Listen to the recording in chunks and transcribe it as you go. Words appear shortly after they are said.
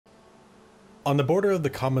On the border of the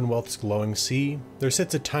Commonwealth's glowing sea, there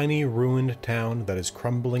sits a tiny, ruined town that is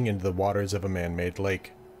crumbling into the waters of a man-made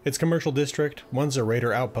lake. Its commercial district, once a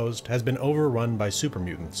raider outpost, has been overrun by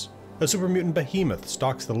supermutants. A supermutant behemoth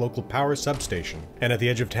stalks the local power substation, and at the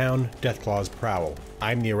edge of town, Deathclaws prowl.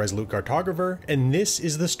 I'm the Irresolute Cartographer, and this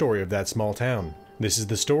is the story of that small town. This is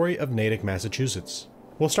the story of Natick, Massachusetts.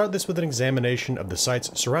 We'll start this with an examination of the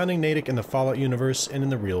sites surrounding Natick in the Fallout universe and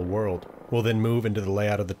in the real world. We'll then move into the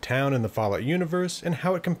layout of the town in the Fallout universe and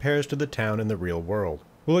how it compares to the town in the real world.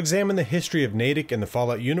 We'll examine the history of Natick in the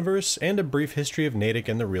Fallout universe and a brief history of Natick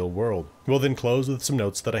in the real world. We'll then close with some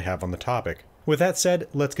notes that I have on the topic. With that said,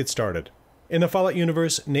 let's get started. In the Fallout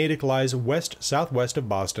universe, Natick lies west-southwest of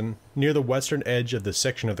Boston, near the western edge of the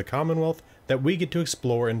section of the Commonwealth that we get to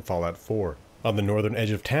explore in Fallout 4. On the northern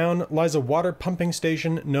edge of town lies a water pumping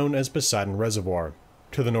station known as Poseidon Reservoir.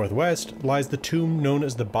 To the northwest lies the tomb known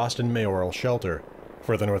as the Boston Mayoral Shelter.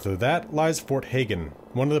 Further north of that lies Fort Hagen,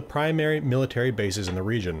 one of the primary military bases in the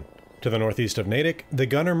region. To the northeast of Natick, the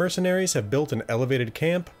Gunner mercenaries have built an elevated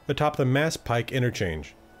camp atop the Mass Pike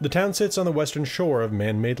interchange. The town sits on the western shore of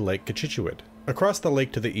man-made Lake Cochituate. Across the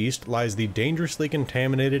lake to the east lies the dangerously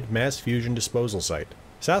contaminated mass fusion disposal site.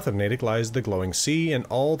 South of Natick lies the glowing sea and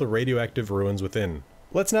all the radioactive ruins within.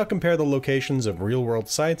 Let's now compare the locations of real-world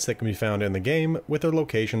sites that can be found in the game with their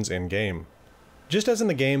locations in-game. Just as in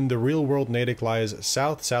the game, the real-world Natick lies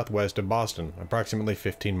south-southwest of Boston, approximately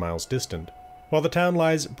 15 miles distant. While the town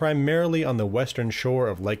lies primarily on the western shore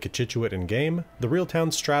of Lake Cochituate in-game, the real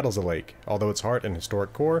town straddles a lake, although its heart and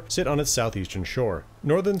historic core sit on its southeastern shore.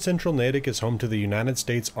 Northern central Natick is home to the United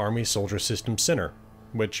States Army Soldier System Center,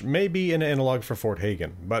 which may be an analog for Fort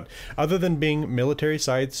Hagen, but other than being military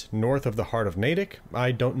sites north of the heart of Natick,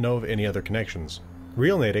 I don't know of any other connections.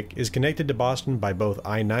 Real Natick is connected to Boston by both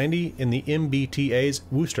I-90 and the MBTA's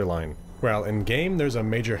Worcester Line. While in-game there's a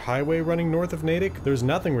major highway running north of Natick, there's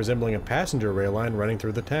nothing resembling a passenger rail line running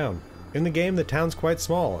through the town. In the game, the town's quite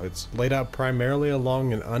small. It's laid out primarily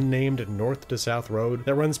along an unnamed north-to-south road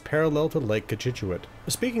that runs parallel to Lake Cochituate.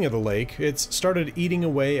 Speaking of the lake, it's started eating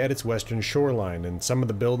away at its western shoreline, and some of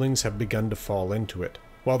the buildings have begun to fall into it.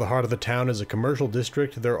 While the heart of the town is a commercial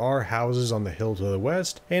district, there are houses on the hill to the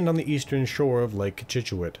west and on the eastern shore of Lake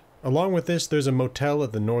Cochituate. Along with this, there's a motel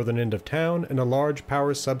at the northern end of town and a large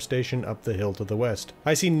power substation up the hill to the west.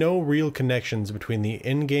 I see no real connections between the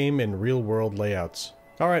in-game and real-world layouts.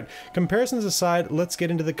 Alright, comparisons aside, let's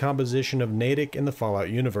get into the composition of Natick in the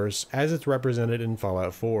Fallout universe as it's represented in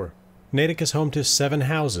Fallout 4. Natick is home to 7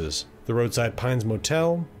 houses, the Roadside Pines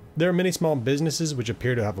Motel. There are many small businesses which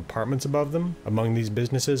appear to have apartments above them. Among these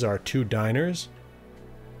businesses are 2 diners,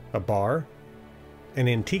 a bar, an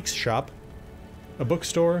antiques shop, a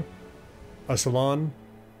bookstore, a salon,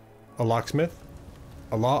 a locksmith,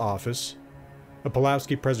 a law office, a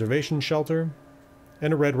Pulowski preservation shelter,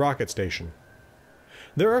 and a Red Rocket station.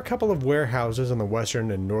 There are a couple of warehouses on the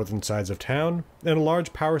western and northern sides of town, and a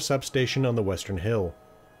large power substation on the western hill.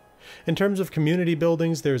 In terms of community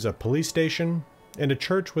buildings, there's a police station, and a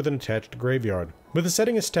church with an attached graveyard. With the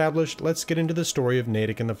setting established, let's get into the story of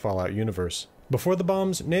Natick in the Fallout universe. Before the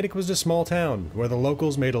bombs, Natick was a small town, where the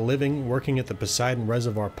locals made a living working at the Poseidon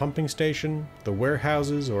Reservoir pumping station, the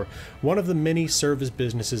warehouses, or one of the many service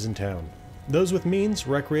businesses in town. Those with means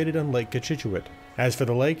recreated on Lake Cochituate. As for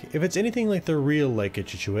the lake, if it's anything like the real Lake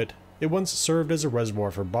Cochituate, it once served as a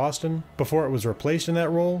reservoir for Boston, before it was replaced in that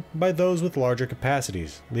role by those with larger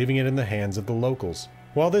capacities, leaving it in the hands of the locals.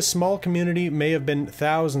 While this small community may have been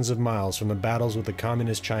thousands of miles from the battles with the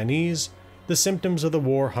communist Chinese, the symptoms of the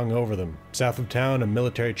war hung over them. South of town, a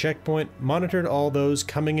military checkpoint monitored all those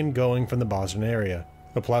coming and going from the Boston area.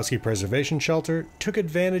 The Pulowski Preservation Shelter took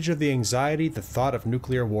advantage of the anxiety the thought of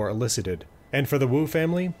nuclear war elicited. And for the Wu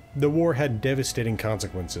family, the war had devastating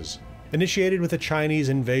consequences. Initiated with the Chinese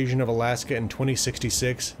invasion of Alaska in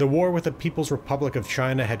 2066, the war with the People's Republic of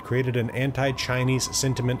China had created an anti-Chinese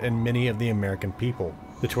sentiment in many of the American people.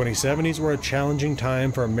 The 2070s were a challenging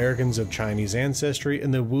time for Americans of Chinese ancestry,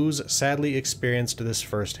 and the Wus sadly experienced this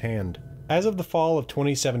firsthand. As of the fall of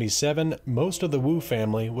 2077, most of the Wu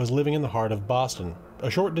family was living in the heart of Boston, a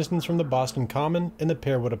short distance from the Boston Common in the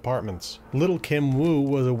Pearwood Apartments. Little Kim Wu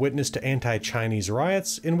was a witness to anti-Chinese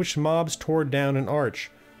riots in which mobs tore down an arch,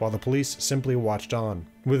 while the police simply watched on.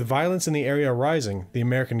 With violence in the area rising, the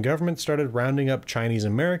American government started rounding up Chinese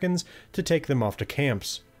Americans to take them off to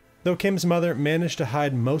camps. Though Kim's mother managed to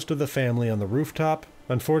hide most of the family on the rooftop,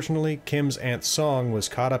 unfortunately, Kim's Aunt Song was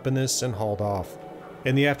caught up in this and hauled off.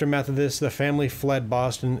 In the aftermath of this, the family fled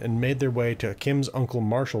Boston and made their way to Kim's Uncle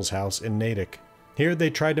Marshall's house in Natick. Here they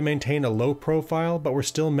tried to maintain a low profile, but were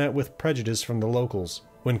still met with prejudice from the locals.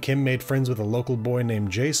 When Kim made friends with a local boy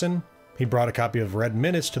named Jason, He brought a copy of Red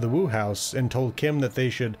Minutes to the Wu house and told Kim that they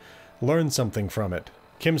should learn something from it.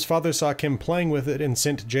 Kim's father saw Kim playing with it and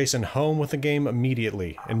sent Jason home with the game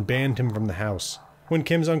immediately and banned him from the house. When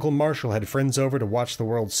Kim's Uncle Marshall had friends over to watch the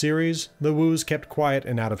World Series, the Wus kept quiet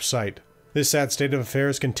and out of sight. This sad state of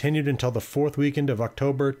affairs continued until the fourth weekend of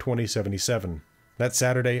October 2077. That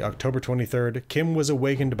Saturday, October 23rd, Kim was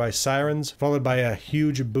awakened by sirens, followed by a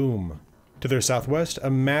huge boom. To their southwest, a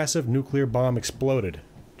massive nuclear bomb exploded,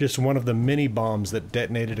 just one of the many bombs that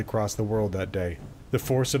detonated across the world that day. The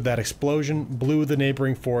force of that explosion blew the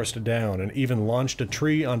neighboring forest down and even launched a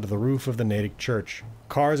tree onto the roof of the Natick church.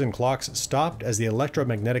 Cars and clocks stopped as the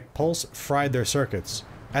electromagnetic pulse fried their circuits.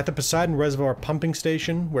 At the Poseidon Reservoir pumping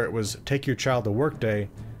station, where it was Take Your Child to Work Day,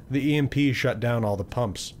 the EMP shut down all the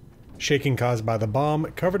pumps. Shaking caused by the bomb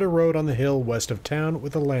covered a road on the hill west of town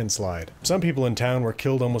with a landslide. Some people in town were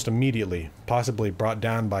killed almost immediately, possibly brought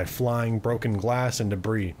down by flying broken glass and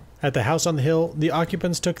debris. At the house on the hill, the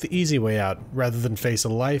occupants took the easy way out, rather than face a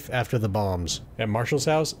life after the bombs. At Marshall's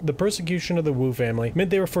house, the persecution of the Wu family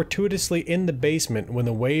meant they were fortuitously in the basement when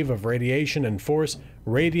the wave of radiation and force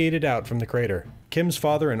radiated out from the crater. Kim's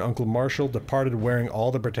father and Uncle Marshall departed wearing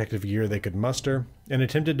all the protective gear they could muster, and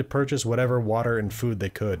attempted to purchase whatever water and food they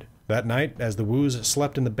could. That night, as the Wus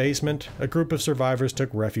slept in the basement, a group of survivors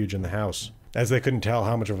took refuge in the house. As they couldn't tell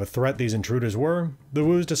how much of a threat these intruders were, the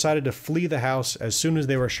Wus decided to flee the house as soon as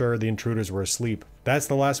they were sure the intruders were asleep. That's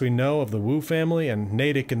the last we know of the Wu family and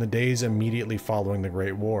Natick in the days immediately following the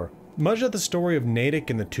Great War. Much of the story of Natick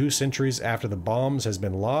in the 2 centuries after the bombs has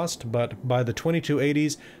been lost, but by the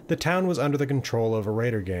 2280s, the town was under the control of a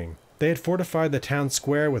raider gang. They had fortified the town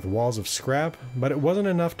square with walls of scrap, but it wasn't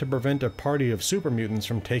enough to prevent a party of super mutants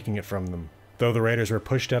from taking it from them. Though the raiders were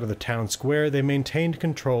pushed out of the town square, they maintained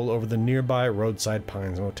control over the nearby Roadside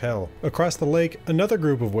Pines Motel. Across the lake, another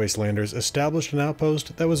group of wastelanders established an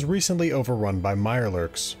outpost that was recently overrun by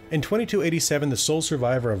mirelurks. In 2287, the sole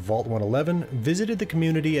survivor of Vault 111 visited the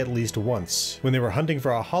community at least once, when they were hunting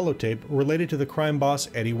for a holotape related to the crime boss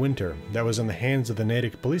Eddie Winter, that was in the hands of the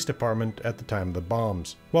Natick Police Department at the time of the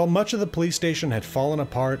bombs. While much of the police station had fallen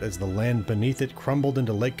apart as the land beneath it crumbled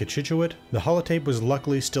into Lake Cochituate, the holotape was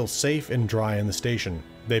luckily still safe and dry in the station.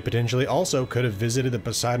 They potentially also could have visited the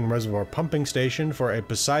Poseidon Reservoir pumping station for a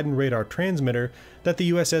Poseidon radar transmitter that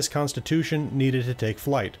the USS Constitution needed to take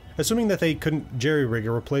flight, assuming that they couldn't jerry-rig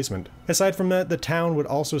a replacement. Aside from that, the town would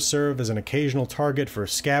also serve as an occasional target for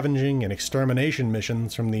scavenging and extermination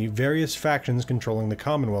missions from the various factions controlling the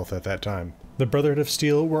Commonwealth at that time. The Brotherhood of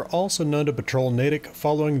Steel were also known to patrol Natick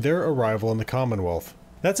following their arrival in the Commonwealth.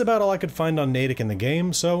 That's about all I could find on Natick in the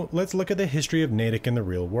game, so let's look at the history of Natick in the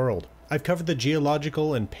real world. I've covered the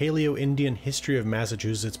geological and Paleo-Indian history of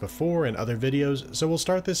Massachusetts before in other videos, so we'll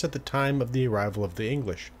start this at the time of the arrival of the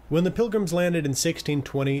English. When the Pilgrims landed in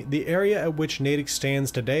 1620, the area at which Natick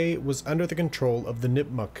stands today was under the control of the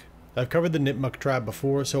Nipmuc. I've covered the Nipmuc tribe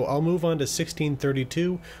before, so I'll move on to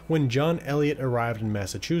 1632, when John Eliot arrived in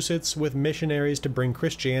Massachusetts with missionaries to bring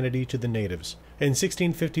Christianity to the natives. In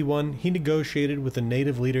 1651, he negotiated with the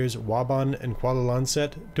native leaders Waban and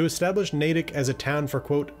Quaulancet to establish Natick as a town for,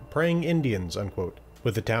 quote, praying Indians, unquote.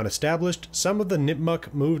 With the town established, some of the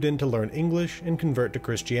Nipmuc moved in to learn English and convert to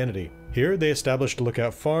Christianity. Here they established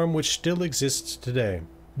Lookout Farm, which still exists today.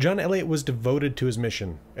 John Eliot was devoted to his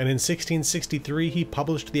mission, and in 1663 he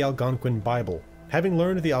published the Algonquin Bible. Having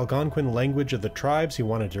learned the Algonquin language of the tribes he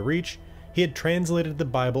wanted to reach, he had translated the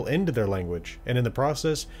Bible into their language, and in the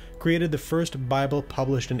process, created the first Bible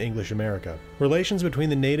published in English America. Relations between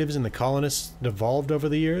the natives and the colonists devolved over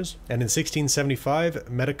the years, and in 1675,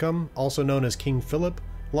 Metacom, also known as King Philip,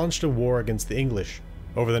 launched a war against the English.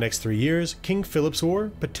 Over the next 3 years, King Philip's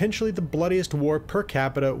War, potentially the bloodiest war per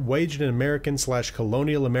capita waged in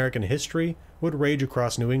American/colonial American history, would rage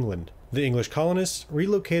across New England. The English colonists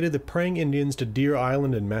relocated the praying Indians to Deer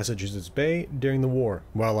Island in Massachusetts Bay during the war.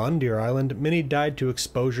 While on Deer Island, many died to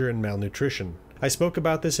exposure and malnutrition. I spoke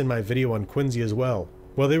about this in my video on Quincy as well.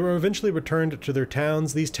 While they were eventually returned to their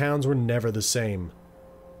towns, these towns were never the same.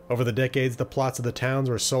 Over the decades, the plots of the towns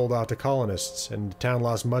were sold out to colonists, and the town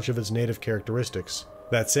lost much of its native characteristics.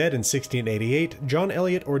 That said, in 1688, John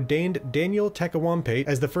Eliot ordained Daniel Tecumseh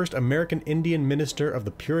as the first American Indian minister of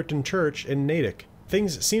the Puritan Church in Natick.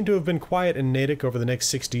 Things seem to have been quiet in Natick over the next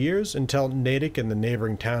 60 years until Natick and the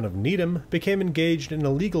neighboring town of Needham became engaged in a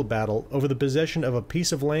legal battle over the possession of a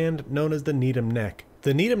piece of land known as the Needham Neck.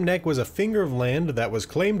 The Needham Neck was a finger of land that was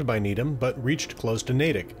claimed by Needham but reached close to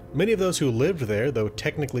Natick. Many of those who lived there, though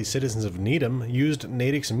technically citizens of Needham, used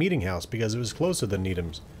Natick's meeting house because it was closer than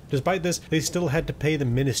Needham's. Despite this, they still had to pay the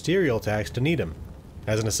ministerial tax to Needham.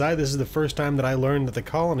 As an aside, this is the first time that I learned that the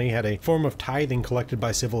colony had a form of tithing collected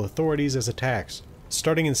by civil authorities as a tax.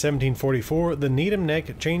 Starting in 1744, the Needham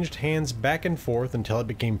Neck changed hands back and forth until it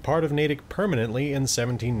became part of Natick permanently in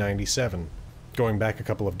 1797. Going back a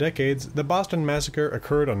couple of decades, the Boston Massacre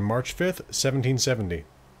occurred on March 5, 1770.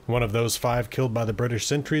 One of those 5 killed by the British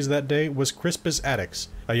sentries that day was Crispus Attucks,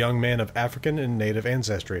 a young man of African and native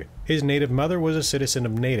ancestry. His native mother was a citizen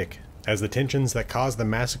of Natick. As the tensions that caused the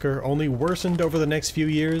massacre only worsened over the next few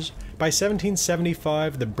years, by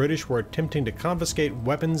 1775 the British were attempting to confiscate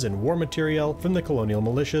weapons and war material from the colonial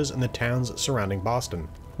militias in the towns surrounding Boston.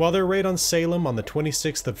 While their raid on Salem on the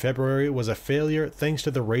 26th of February was a failure thanks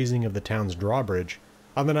to the raising of the town's drawbridge,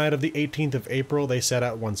 on the night of the 18th of April they set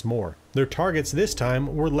out once more. Their targets this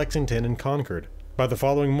time were Lexington and Concord. By the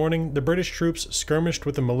following morning, the British troops skirmished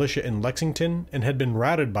with the militia in Lexington and had been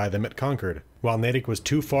routed by them at Concord. While Natick was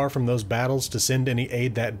too far from those battles to send any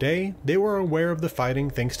aid that day, they were aware of the fighting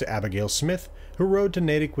thanks to Abigail Smith, who rode to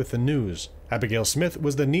Natick with the news. Abigail Smith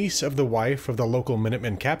was the niece of the wife of the local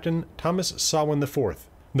Minutemen captain, Thomas Sawin IV.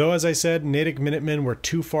 Though, as I said, Natick Minutemen were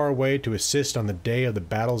too far away to assist on the day of the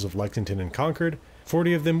battles of Lexington and Concord,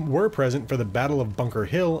 40 of them were present for the Battle of Bunker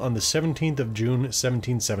Hill on the 17th of June,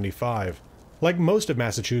 1775. Like most of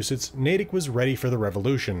Massachusetts, Natick was ready for the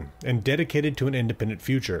Revolution, and dedicated to an independent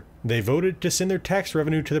future. They voted to send their tax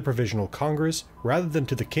revenue to the Provisional Congress, rather than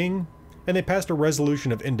to the King, and they passed a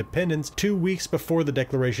resolution of independence 2 weeks before the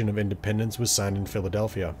Declaration of Independence was signed in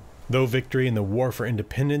Philadelphia. Though victory in the War for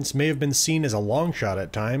Independence may have been seen as a long shot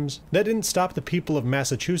at times, that didn't stop the people of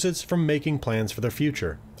Massachusetts from making plans for their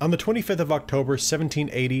future. On the 25th of October,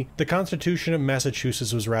 1780, the Constitution of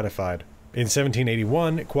Massachusetts was ratified. In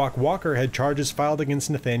 1781, Quock Walker had charges filed against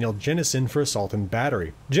Nathaniel Jennison for assault and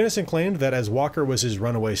battery. Jennison claimed that as Walker was his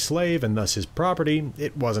runaway slave and thus his property,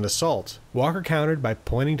 it wasn't assault. Walker countered by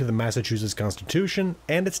pointing to the Massachusetts Constitution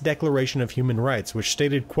and its Declaration of Human Rights, which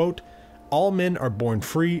stated, quote, "All men are born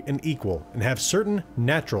free and equal, and have certain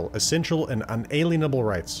natural, essential, and unalienable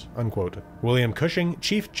rights," unquote. William Cushing,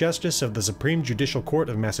 Chief Justice of the Supreme Judicial Court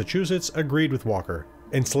of Massachusetts, agreed with Walker,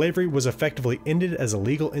 and slavery was effectively ended as a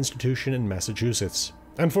legal institution in Massachusetts.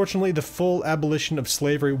 Unfortunately, the full abolition of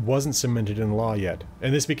slavery wasn't cemented in law yet,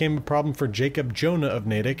 and this became a problem for Jacob Jonah of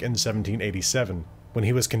Natick in 1787. When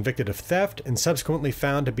he was convicted of theft and subsequently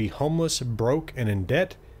found to be homeless, broke, and in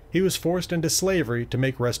debt, he was forced into slavery to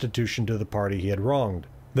make restitution to the party he had wronged.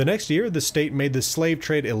 The next year, the state made the slave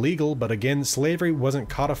trade illegal, but again, slavery wasn't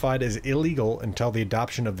codified as illegal until the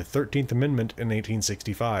adoption of the 13th Amendment in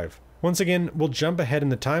 1865. Once again, we'll jump ahead in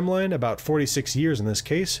the timeline, about 46 years in this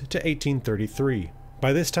case, to 1833.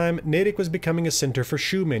 By this time, Natick was becoming a center for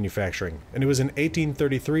shoe manufacturing, and it was in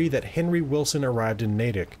 1833 that Henry Wilson arrived in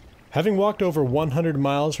Natick. Having walked over 100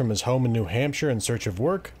 miles from his home in New Hampshire in search of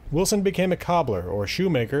work, Wilson became a cobbler, or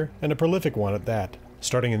shoemaker, and a prolific one at that.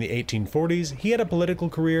 Starting in the 1840s, he had a political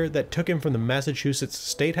career that took him from the Massachusetts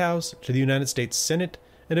State House to the United States Senate,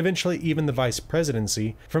 and eventually even the vice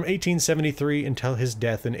presidency, from 1873 until his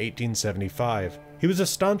death in 1875. He was a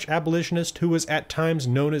staunch abolitionist who was at times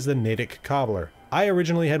known as the Natick Cobbler. I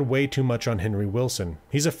originally had way too much on Henry Wilson.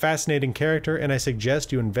 He's a fascinating character, and I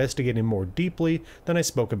suggest you investigate him more deeply than I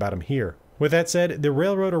spoke about him here. With that said, the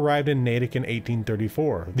railroad arrived in Natick in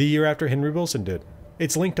 1834, the year after Henry Wilson did.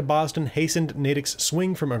 Its link to Boston hastened Natick's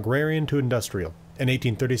swing from agrarian to industrial. In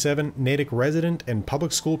 1837, Natick resident and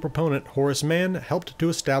public school proponent Horace Mann helped to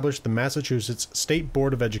establish the Massachusetts State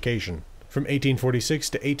Board of Education. From 1846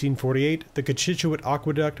 to 1848, the Cochituate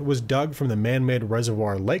Aqueduct was dug from the man-made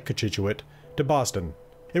reservoir Lake Cochituate to Boston.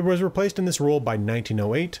 It was replaced in this role by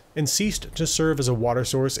 1908 and ceased to serve as a water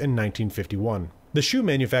source in 1951. The shoe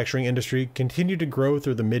manufacturing industry continued to grow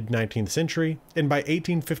through the mid-19th century, and by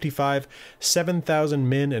 1855, 7,000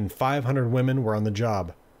 men and 500 women were on the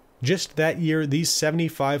job. Just that year, these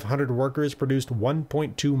 7,500 workers produced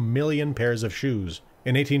 1.2 million pairs of shoes.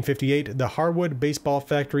 In 1858, the Harwood Baseball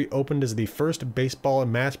Factory opened as the first baseball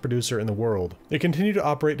mass producer in the world. It continued to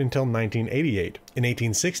operate until 1988. In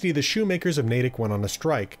 1860, the shoemakers of Natick went on a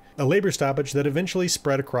strike, a labor stoppage that eventually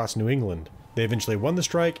spread across New England. They eventually won the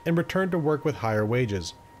strike and returned to work with higher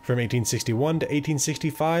wages. From 1861 to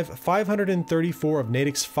 1865, 534 of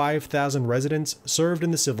Natick's 5,000 residents served in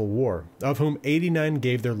the Civil War, of whom 89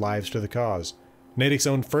 gave their lives to the cause. Natick's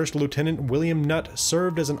own First Lieutenant William Nutt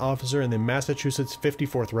served as an officer in the Massachusetts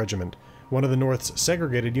 54th Regiment, one of the North's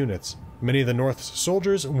segregated units. Many of the North's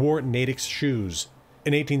soldiers wore Natick's shoes.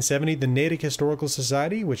 In 1870, the Natick Historical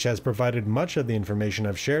Society, which has provided much of the information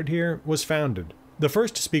I've shared here, was founded. The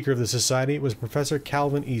first speaker of the society was Professor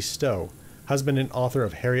Calvin E. Stowe, husband and author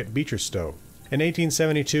of Harriet Beecher Stowe. In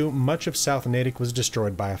 1872, much of South Natick was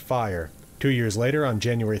destroyed by a fire. 2 years later, on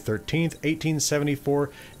January 13th, 1874,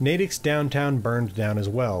 Natick's downtown burned down as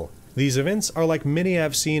well. These events are like many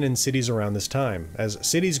I've seen in cities around this time, as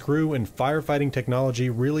cities grew and firefighting technology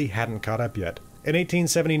really hadn't caught up yet. In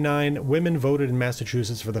 1879, women voted in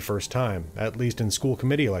Massachusetts for the first time, at least in school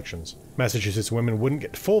committee elections. Massachusetts women wouldn't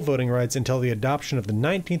get full voting rights until the adoption of the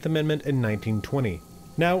 19th Amendment in 1920.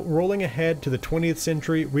 Now, rolling ahead to the 20th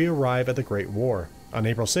century, we arrive at the Great War. On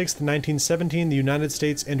April 6, 1917, the United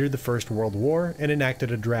States entered the First World War and enacted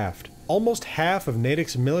a draft. Almost half of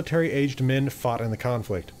Natick's military-aged men fought in the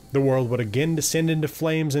conflict. The world would again descend into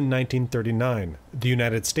flames in 1939. The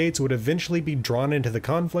United States would eventually be drawn into the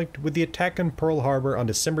conflict with the attack on Pearl Harbor on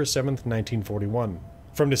December 7, 1941.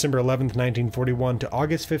 From December 11, 1941 to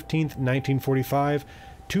August 15, 1945,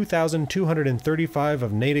 2,235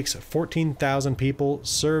 of Natick's 14,000 people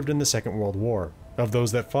served in the Second World War. Of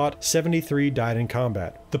those that fought, 73 died in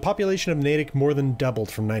combat. The population of Natick more than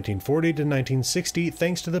doubled from 1940 to 1960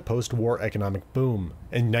 thanks to the post-war economic boom.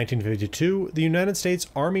 In 1952, the United States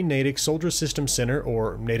Army Natick Soldier Systems Center,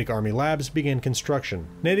 or Natick Army Labs, began construction.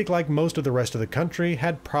 Natick, like most of the rest of the country,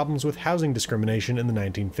 had problems with housing discrimination in the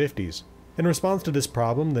 1950s. In response to this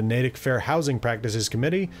problem, the Natick Fair Housing Practices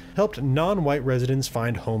Committee helped non-white residents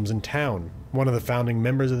find homes in town. One of the founding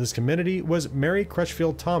members of this committee was Mary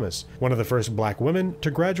Crutchfield Thomas, one of the first black women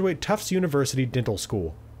to graduate Tufts University Dental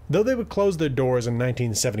School. Though they would close their doors in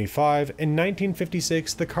 1975, in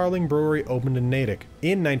 1956 the Carling Brewery opened in Natick.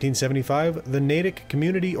 In 1975, the Natick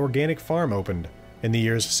Community Organic Farm opened. In the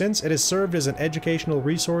years since, it has served as an educational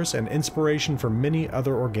resource and inspiration for many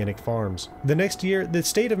other organic farms. The next year, the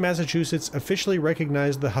state of Massachusetts officially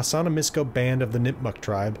recognized the Hassanamisko Band of the Nipmuc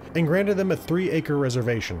tribe and granted them a 3-acre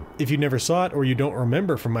reservation. If you never saw it or you don't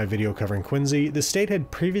remember from my video covering Quincy, the state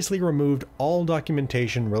had previously removed all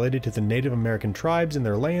documentation related to the Native American tribes and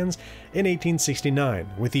their lands in 1869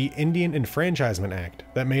 with the Indian Enfranchisement Act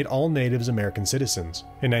that made all natives American citizens.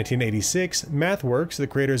 In 1986, MathWorks, the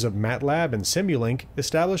creators of MATLAB and Simulink,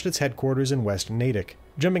 established its headquarters in West Natick.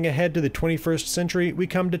 Jumping ahead to the 21st century, we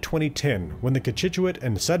come to 2010, when the Cochituate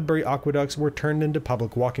and Sudbury aqueducts were turned into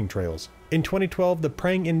public walking trails. In 2012, the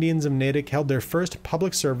Praying Indians of Natick held their first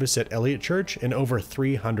public service at Elliott Church in over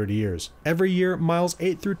 300 years. Every year, miles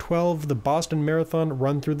 8 through 12 of the Boston Marathon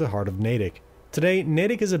run through the heart of Natick. Today,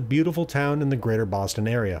 Natick is a beautiful town in the greater Boston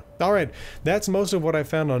area. Alright, that's most of what I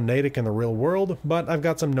found on Natick in the real world, but I've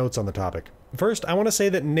got some notes on the topic. First, I want to say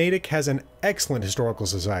that Natick has an excellent historical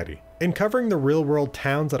society. In covering the real-world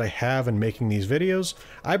towns that I have in making these videos,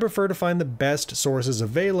 I prefer to find the best sources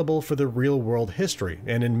available for the real-world history,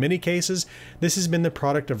 and in many cases, this has been the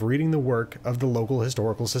product of reading the work of the local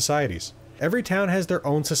historical societies. Every town has their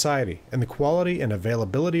own society, and the quality and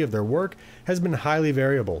availability of their work has been highly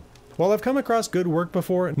variable. While I've come across good work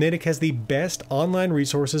before, Natick has the best online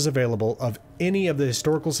resources available of any of the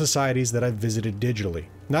historical societies that I've visited digitally.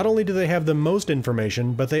 Not only do they have the most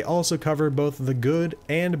information, but they also cover both the good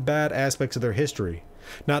and bad aspects of their history,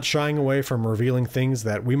 not shying away from revealing things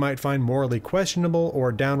that we might find morally questionable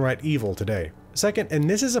or downright evil today. Second, and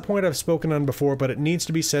this is a point I've spoken on before, but it needs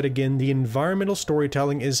to be said again, the environmental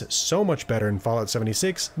storytelling is so much better in Fallout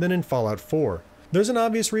 76 than in Fallout 4. There's an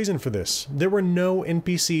obvious reason for this. There were no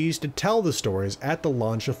NPCs to tell the stories at the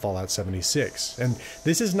launch of Fallout 76. And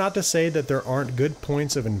this is not to say that there aren't good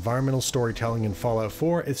points of environmental storytelling in Fallout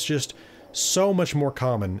 4, it's just so much more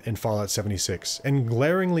common in Fallout 76, and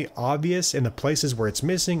glaringly obvious in the places where it's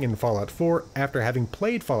missing in Fallout 4 after having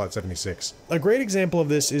played Fallout 76. A great example of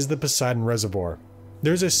this is the Poseidon Reservoir.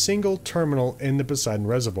 There's a single terminal in the Poseidon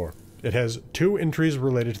Reservoir. It has 2 entries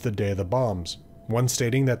related to the day of the bombs, one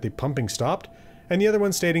stating that the pumping stopped, and the other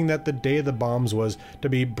one stating that the day of the bombs was to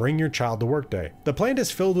be Bring Your Child to Work Day. The plant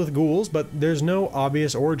is filled with ghouls, but there's no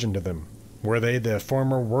obvious origin to them. Were they the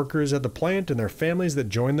former workers at the plant and their families that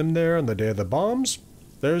joined them there on the day of the bombs?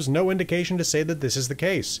 There's no indication to say that this is the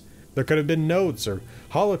case. There could have been notes or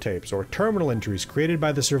holotapes or terminal entries created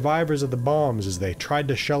by the survivors of the bombs as they tried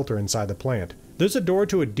to shelter inside the plant. There's a door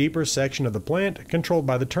to a deeper section of the plant controlled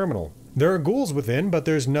by the terminal. There are ghouls within, but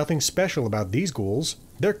there's nothing special about these ghouls.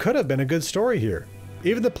 There could have been a good story here.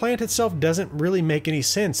 Even the plant itself doesn't really make any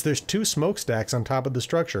sense. There's 2 smokestacks on top of the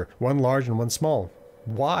structure, one large and one small.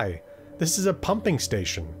 Why? This is a pumping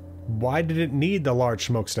station. Why did it need the large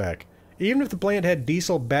smokestack? Even if the plant had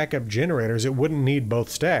diesel backup generators, it wouldn't need both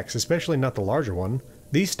stacks, especially not the larger one.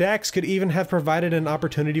 These stacks could even have provided an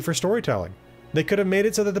opportunity for storytelling. They could have made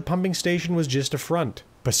it so that the pumping station was just a front.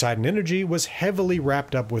 Poseidon Energy was heavily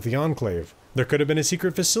wrapped up with the Enclave. There could have been a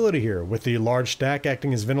secret facility here, with the large stack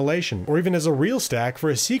acting as ventilation, or even as a real stack for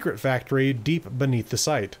a secret factory deep beneath the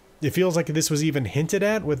site. It feels like this was even hinted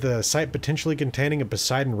at, with the site potentially containing a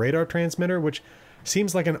Poseidon radar transmitter, which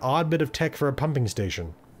seems like an odd bit of tech for a pumping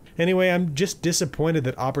station. Anyway, I'm just disappointed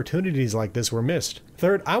that opportunities like this were missed.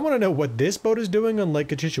 Third, I want to know what this boat is doing on Lake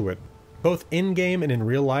Cochituate. Both in-game and in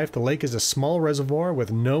real life, the lake is a small reservoir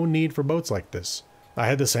with no need for boats like this. I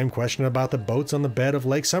had the same question about the boats on the bed of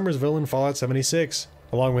Lake Summersville in Fallout 76.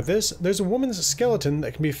 Along with this, there's a woman's skeleton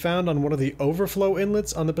that can be found on one of the overflow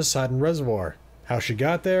inlets on the Poseidon Reservoir. How she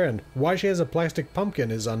got there and why she has a plastic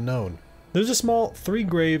pumpkin is unknown. There's a small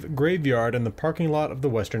 3-grave graveyard in the parking lot of the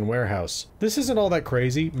Western Warehouse. This isn't all that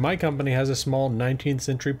crazy. My company has a small 19th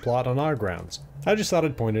century plot on our grounds. I just thought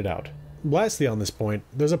I'd point it out. Lastly on this point,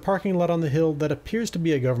 there's a parking lot on the hill that appears to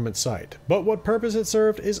be a government site, but what purpose it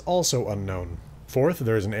served is also unknown. Fourth,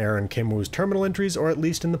 there's an error in Kim Woo's terminal entries, or at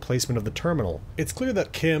least in the placement of the terminal. It's clear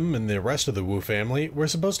that Kim and the rest of the Woo family were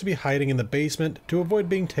supposed to be hiding in the basement to avoid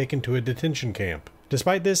being taken to a detention camp.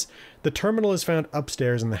 Despite this, the terminal is found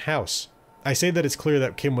upstairs in the house. I say that it's clear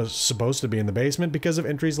that Kim was supposed to be in the basement because of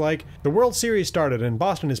entries like, "The World Series started and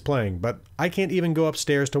Boston is playing, but I can't even go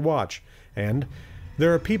upstairs to watch," and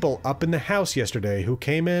 "There are people up in the house yesterday who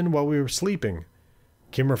came in while we were sleeping."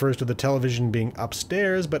 Kim refers to the television being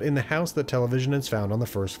upstairs, but in the house the television is found on the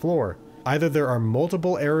first floor. Either there are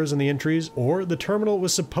multiple errors in the entries, or the terminal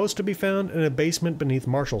was supposed to be found in a basement beneath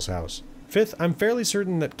Marshall's house. Fifth, I'm fairly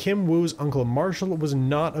certain that Kim Woo's uncle Marshall was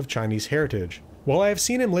not of Chinese heritage. While I have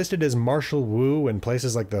seen him listed as Marshall Woo in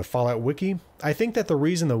places like the Fallout Wiki, I think that the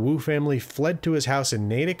reason the Woo family fled to his house in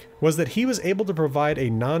Natick was that he was able to provide a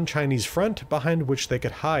non-Chinese front behind which they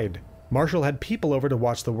could hide. Marshall had people over to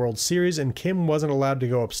watch the World Series, and Kim wasn't allowed to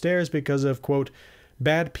go upstairs because of, quote,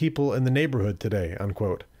 "bad people in the neighborhood today,"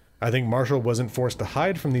 unquote. I think Marshall wasn't forced to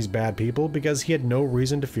hide from these bad people because he had no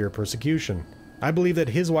reason to fear persecution. I believe that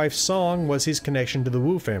his wife's song was his connection to the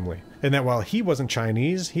Woo family, and that while he wasn't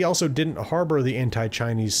Chinese, he also didn't harbor the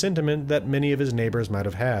anti-Chinese sentiment that many of his neighbors might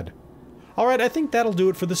have had. Alright, I think that'll do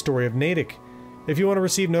it for the story of Natick. If you want to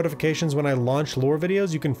receive notifications when I launch lore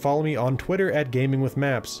videos, you can follow me on Twitter at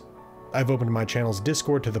GamingWithMaps. I've opened my channel's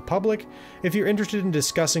Discord to the public. If you're interested in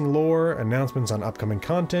discussing lore, announcements on upcoming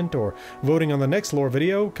content, or voting on the next lore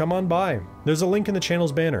video, come on by. There's a link in the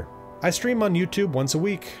channel's banner. I stream on YouTube once a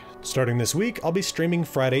week. Starting this week, I'll be streaming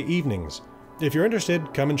Friday evenings. If you're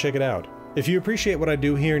interested, come and check it out. If you appreciate what I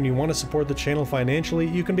do here and you want to support the channel financially,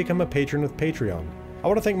 you can become a patron with Patreon. I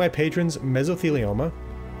want to thank my patrons Mesothelioma,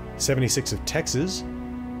 76 of Texas,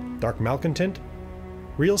 Dark Malcontent,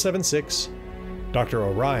 Real76, Dr.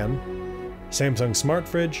 Orion, Samsung Smart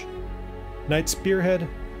Fridge, Night Spearhead,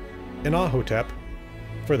 and Ahotep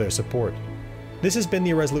for their support. This has been the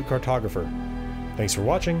Irresolute Cartographer. Thanks for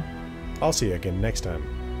watching. I'll see you again next time.